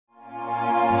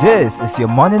This is your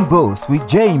morning boost with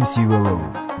James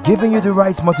Iroro, giving you the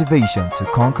right motivation to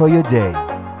conquer your day.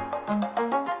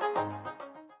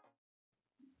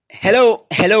 Hello,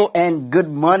 and good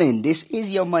morning. This is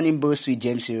your morning boost with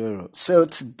James Iroro. So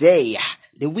today,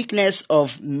 the weakness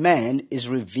of man is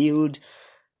revealed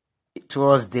to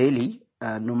us daily.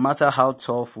 No matter how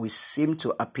tough we seem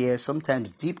to appear,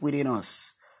 sometimes deep within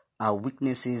us are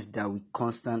weaknesses that we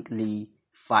constantly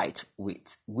fight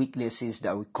with.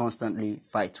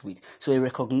 So a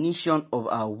recognition of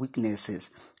our weaknesses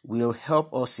will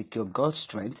help us secure God's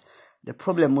strength. The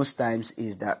problem most times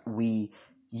is that we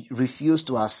refuse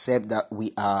to accept that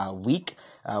we are weak.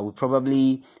 We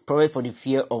probably for the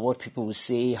fear of what people will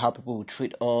say, how people will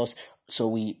treat us. So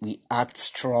we act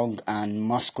strong and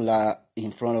muscular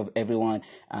in front of everyone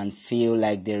and feel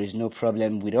like there is no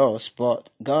problem with us. But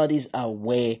God is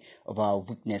aware of our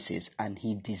weaknesses and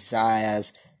He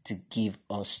desires to give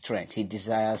us strength. He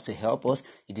desires to help us.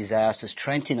 He desires to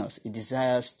strengthen us. He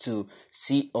desires to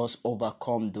see us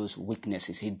overcome those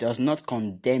weaknesses. He does not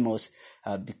condemn us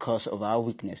because of our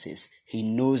weaknesses. He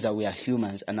knows that we are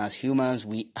humans, and as humans,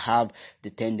 we have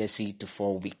the tendency to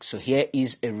fall weak. So here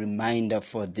is a reminder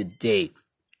for the day.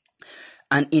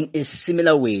 And in a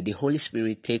similar way, the Holy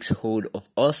Spirit takes hold of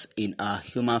us in our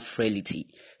human frailty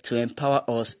to empower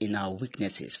us in our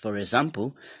weaknesses. For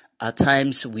example, at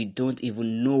times we don't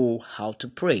even know how to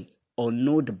pray or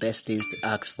know the best things to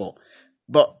ask for.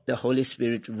 But the Holy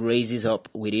Spirit raises up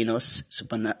within us,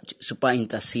 super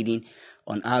interceding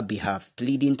on our behalf,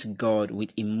 pleading to God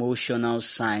with emotional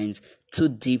signs too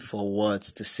deep for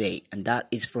words to say. And that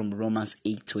is from Romans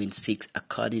 8:26,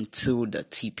 according to the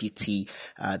TPT.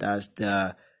 That's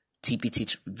the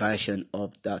TPT version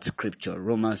of that scripture.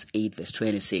 Romans 8 verse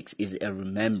 26 is a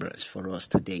remembrance for us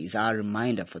today. It's our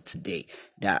reminder for today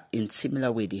that in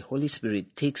similar way, the Holy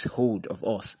Spirit takes hold of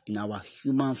us in our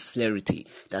human frailty.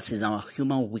 That is our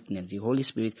human weakness. The Holy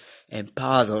Spirit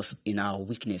empowers us in our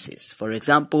weaknesses. For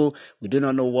example, we do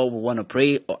not know what we want to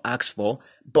pray or ask for,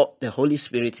 but the Holy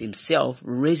Spirit Himself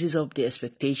raises up the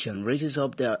expectation, raises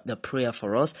up the prayer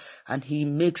for us, and He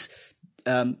makes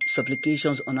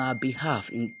supplications on our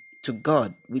behalf to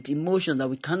God with emotions that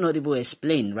we cannot even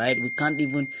explain, right? We can't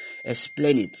even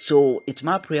explain it. So it's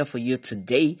my prayer for you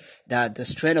today that the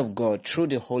strength of God through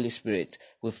the Holy Spirit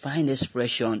will find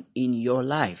expression in your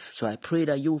life. So I pray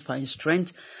that you will find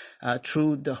strength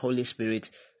through the Holy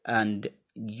Spirit, and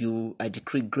I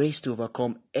decree grace to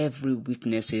overcome every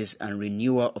weaknesses and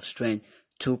renewal of strength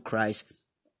through Christ.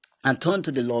 And turn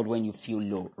to the Lord when you feel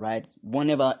low, right?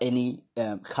 Whenever any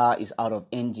car is out of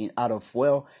engine, out of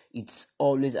fuel, it's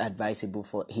always advisable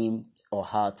for him or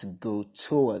her to go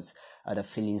towards the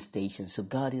filling station. So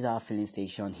God is our filling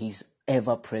station. He's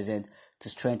ever present to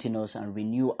strengthen us and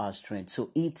renew our strength. So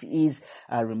it is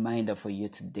a reminder for you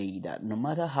today that no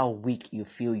matter how weak you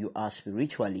feel you are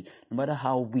spiritually, no matter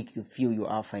how weak you feel you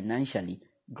are financially,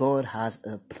 God has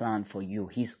a plan for you.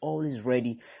 He's always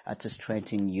ready to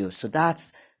strengthen you. So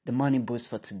that's the morning boost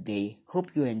for today.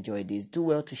 Hope you enjoyed this. Do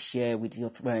well to share with your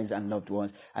friends and loved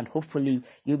ones, and hopefully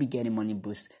you'll be getting morning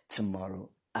boost tomorrow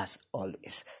as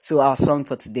always. So our song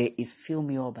for today is Fill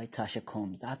Me Up by Tasha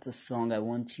Combs. That's a song I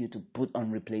want you to put on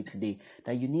replay today,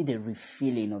 that you need a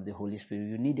refilling of the Holy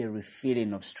Spirit. You need a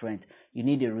refilling of strength. You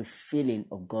need a refilling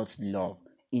of God's love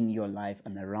in your life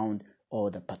and around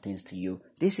all that pertains to you.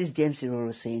 This is James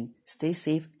Iroro saying, stay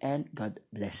safe and God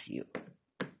bless you.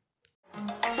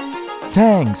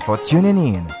 Thanks for tuning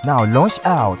in. Now launch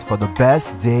out for the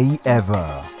best day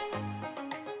ever.